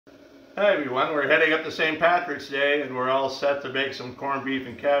Hi everyone, we're heading up to St. Patrick's Day and we're all set to make some corned beef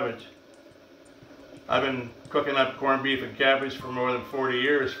and cabbage. I've been cooking up corned beef and cabbage for more than 40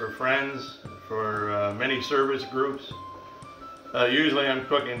 years for friends, for many service groups. Usually I'm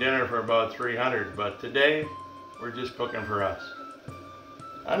cooking dinner for about 300, but today we're just cooking for us.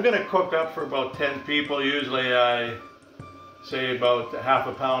 I'm going to cook up for about 10 people. Usually I say about half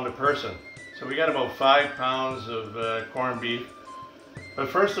a pound a person. So we got about 5 pounds of corned beef. But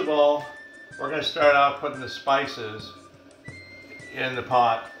first of all, we're going to start out putting the spices in the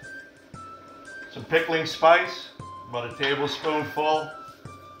pot. Some pickling spice, about a tablespoonful.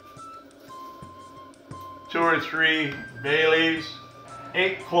 2 or 3 bay leaves.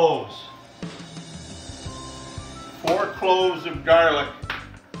 8 cloves. 4 cloves of garlic,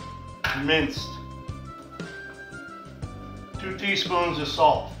 minced. 2 teaspoons of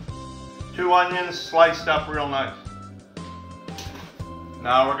salt. 2 onions sliced up real nice.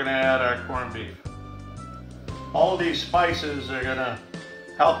 Now we're going to add our corned beef. All of these spices are going to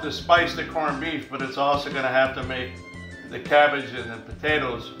help to spice the corned beef, but it's also going to have to make the cabbage and the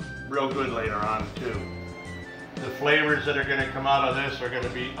potatoes real good later on too. The flavors that are going to come out of this are going to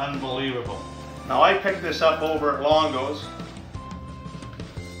be unbelievable. Now I picked this up over at Longo's,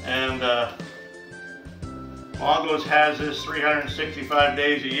 and Longo's has this 365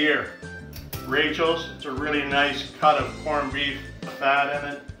 days a year. Rachel's, it's a really nice cut of corned beef, fat in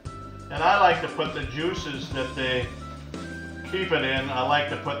it, and I like to put the juices that they keep it in, I like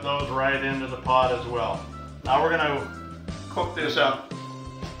to put those right into the pot as well. Now we're going to cook this up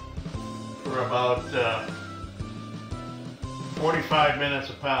for about 45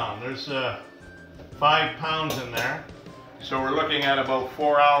 minutes a pound. There's 5 pounds in there, so we're looking at about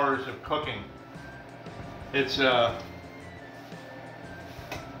 4 hours of cooking. It's gonna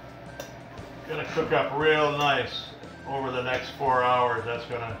cook up real nice over the next 4 hours. That's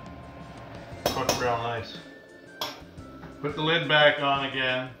gonna cook real nice. Put the lid back on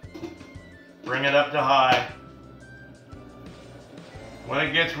again. Bring it up to high. When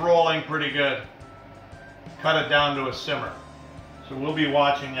it gets rolling pretty good, cut it down to a simmer. So we'll be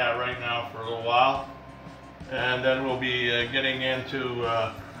watching that right now for a little while, and then we'll be getting into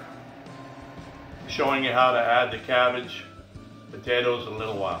showing you how to add the cabbage, potatoes in a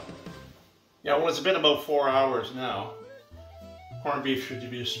little while. Yeah, well, it's been about 4 hours now. Corned beef should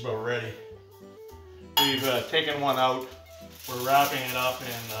be just about ready. We've taken one out. We're wrapping it up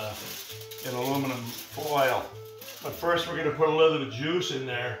in aluminum foil. But first we're going to put a little bit of juice in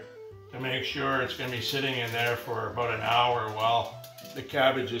there to make sure it's going to be sitting in there for about an hour while the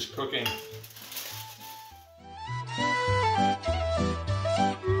cabbage is cooking.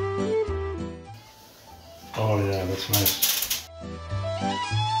 Oh yeah, that's nice.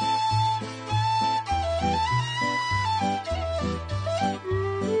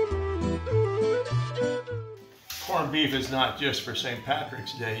 Corned beef is not just for St.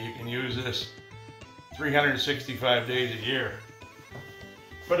 Patrick's Day. You can use this 365 days a year.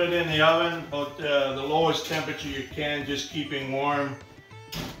 Put it in the oven about the lowest temperature you can, just keeping warm.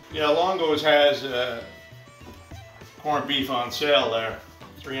 Yeah, Longo's has corned beef on sale there,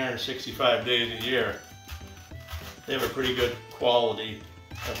 365 days a year. They have a pretty good quality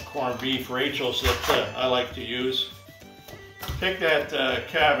of corned beef. Rachel's that I like to use. Take that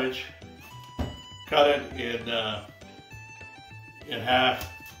cabbage, cut it in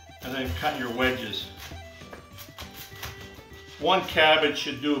half, and then cut your wedges. 1 cabbage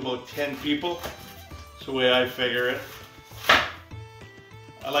should do about 10 people. That's the way I figure it.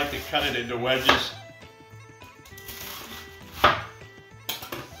 I like to cut it into wedges.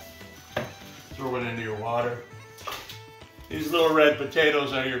 Throw it into your water. These little red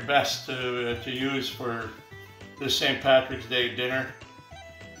potatoes are your best to use for this St. Patrick's Day dinner.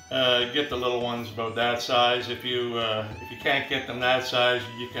 Get the little ones about that size. If you can't get them that size,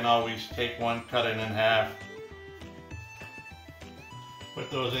 you can always take one, cut it in half. Put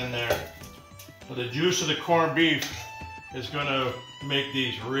those in there. Well, the juice of the corned beef is going to make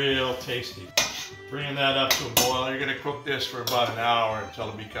these real tasty. Bringing that up to a boil. You're going to cook this for about an hour until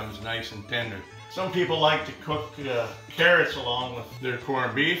it becomes nice and tender. Some people like to cook carrots along with their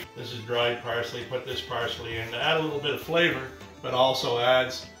corned beef. This is dried parsley. Put this parsley in to add a little bit of flavor, but also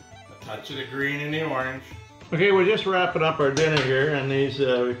adds a touch of the green and the orange. Okay, we're just wrapping up our dinner here, and these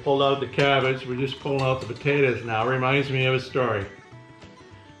we pulled out the cabbage. We're just pulling out the potatoes now. Reminds me of a story.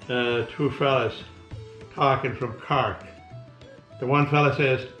 2 fellas talking from Cork. The one fella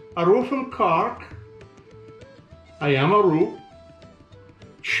says, "Are you from Cork?" "I am a root."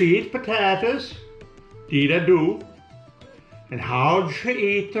 "Cheese potatoes?" "Did I do?" "And how'd you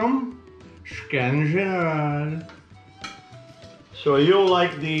eat them?" "Skin So you'll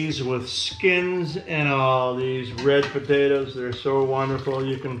like these with skins and all. These red potatoes, they're so wonderful.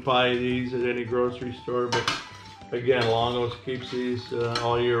 You can buy these at any grocery store, but again, Longo's keeps these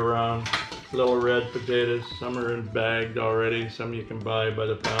all year round. Little red potatoes, some are in bagged already, some you can buy by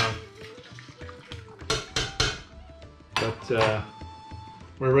the pound. But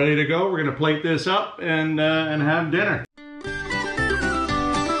we're ready to go. We're gonna plate this up and have dinner.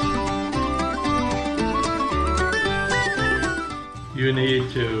 You need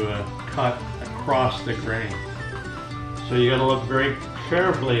to cut across the grain. So you gotta look very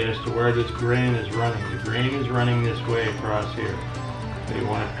carefully as to where this grain is running. The grain is running this way across here. So you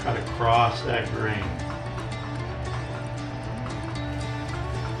want to cut across that grain.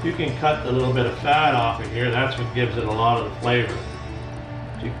 You can cut a little bit of fat off of here. That's what gives it a lot of the flavor.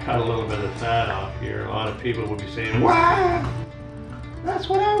 If you cut a little bit of fat off here, a lot of people will be saying, "Wow, that's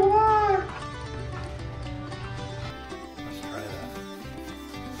what I want." Let's try that.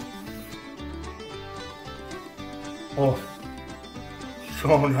 Oh,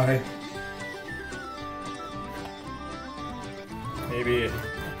 so nice. Maybe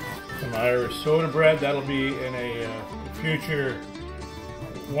some Irish soda bread. That'll be in a future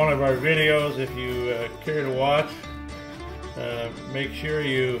one of our videos. If you care to watch, make sure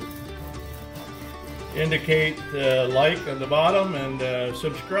you indicate like on the bottom and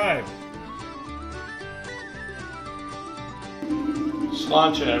subscribe.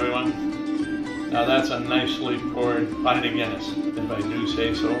 Sláinte, everyone. Now that's a nicely poured pint of Guinness, if I do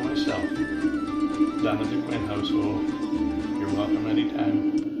say so myself. Done at the Quinn household. You're welcome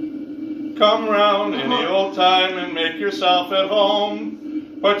anytime. Come round any old time and make yourself at home.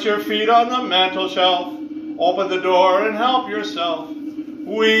 Put your feet on the mantel shelf. Open the door and help yourself.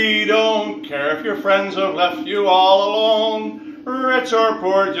 We don't care if your friends have left you all alone. Rich or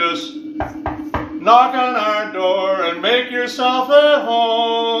poor, just knock on our door and make yourself at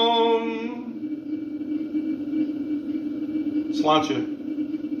home. Sláinte.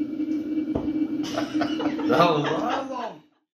 That was